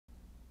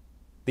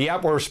The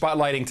app we're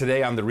spotlighting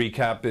today on the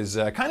recap is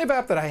a kind of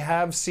app that I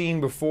have seen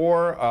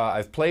before.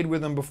 I've played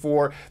with them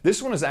before.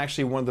 This one is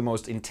actually one of the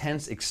most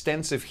intense,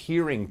 extensive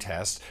hearing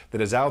tests that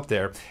is out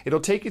there. It'll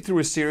take you through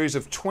a series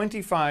of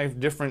 25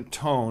 different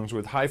tones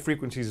with high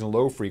frequencies and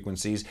low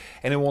frequencies,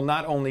 and it will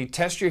not only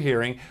test your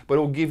hearing, but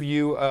it will give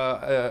you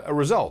a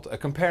result, a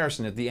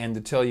comparison at the end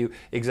to tell you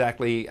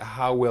exactly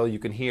how well you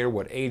can hear,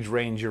 what age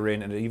range you're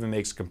in, and it even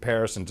makes a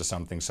comparison to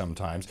something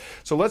sometimes.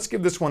 So let's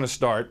give this one a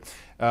start.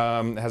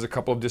 It has a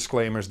couple of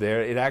disclaimers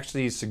there. It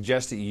actually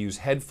suggests that you use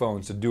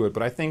headphones to do it,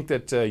 but I think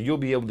that you'll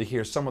be able to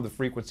hear some of the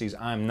frequencies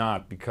I'm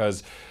not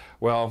because,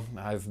 well,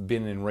 I've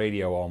been in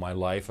radio all my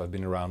life. I've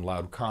been around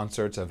loud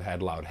concerts. I've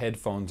had loud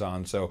headphones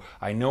on, so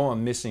I know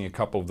I'm missing a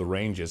couple of the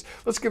ranges.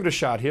 Let's give it a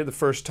shot here. The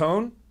first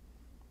tone,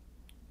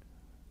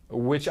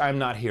 which I'm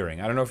not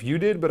hearing. I don't know if you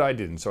did, but I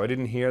didn't, so I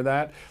didn't hear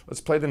that.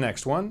 Let's play the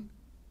next one.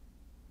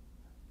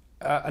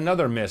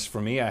 Another miss for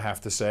me, I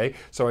have to say.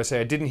 So I say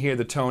I didn't hear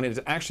the tone.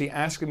 It's actually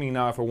asking me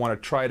now if I want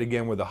to try it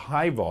again with a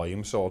high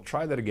volume. So I'll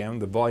try that again.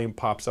 The volume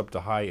pops up to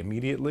high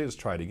immediately. Let's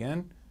try it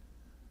again.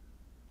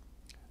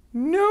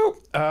 Nope.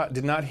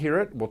 Did not hear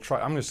it. We'll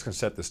try. I'm just going to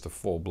set this to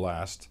full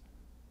blast.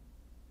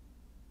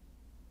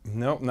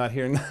 Nope, not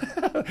hearing.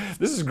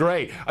 This is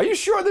great. Are you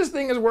sure this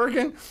thing is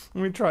working?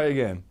 Let me try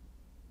again.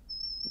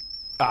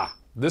 Ah,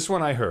 this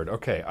one I heard.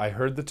 Okay, I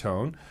heard the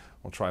tone.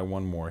 We'll try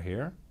one more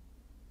here.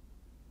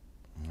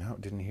 No,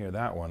 didn't hear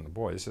that one.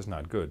 Boy, this is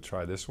not good.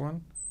 Try this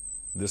one.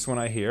 This one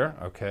I hear.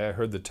 Okay, I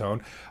heard the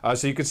tone.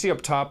 So you can see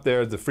up top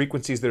there the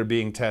frequencies that are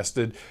being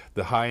tested,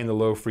 the high and the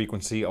low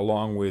frequency,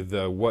 along with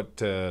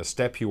what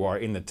step you are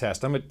in the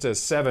test. I'm at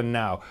 7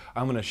 now.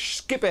 I'm going to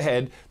skip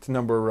ahead to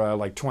number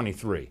like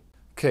 23.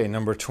 Okay,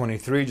 number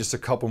 23, just a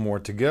couple more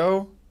to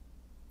go.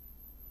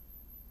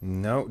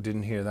 No,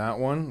 didn't hear that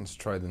one. Let's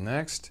try the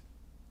next.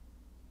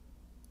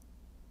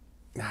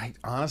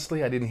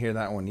 Honestly, I didn't hear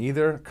that one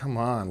either. Come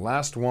on,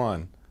 last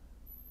one.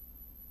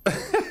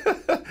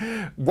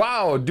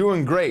 Wow,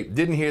 doing great.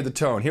 Didn't hear the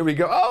tone. Here we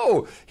go.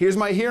 Oh, here's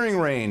my hearing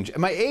range.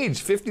 My age,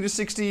 50 to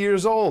 60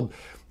 years old.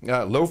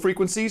 Low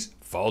frequencies,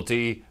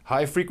 faulty.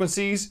 High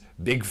frequencies,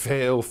 big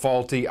fail,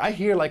 faulty. I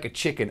hear like a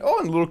chicken. Oh,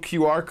 and a little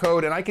QR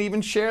code, and I can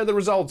even share the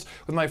results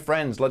with my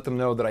friends, let them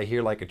know that I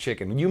hear like a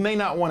chicken. You may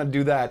not want to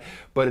do that,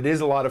 but it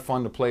is a lot of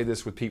fun to play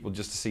this with people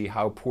just to see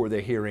how poor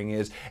their hearing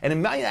is. And it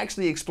might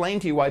actually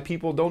explain to you why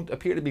people don't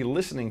appear to be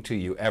listening to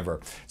you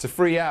ever. It's a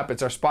free app.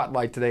 It's our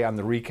spotlight today on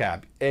the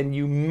recap, and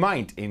you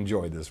might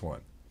enjoy this one.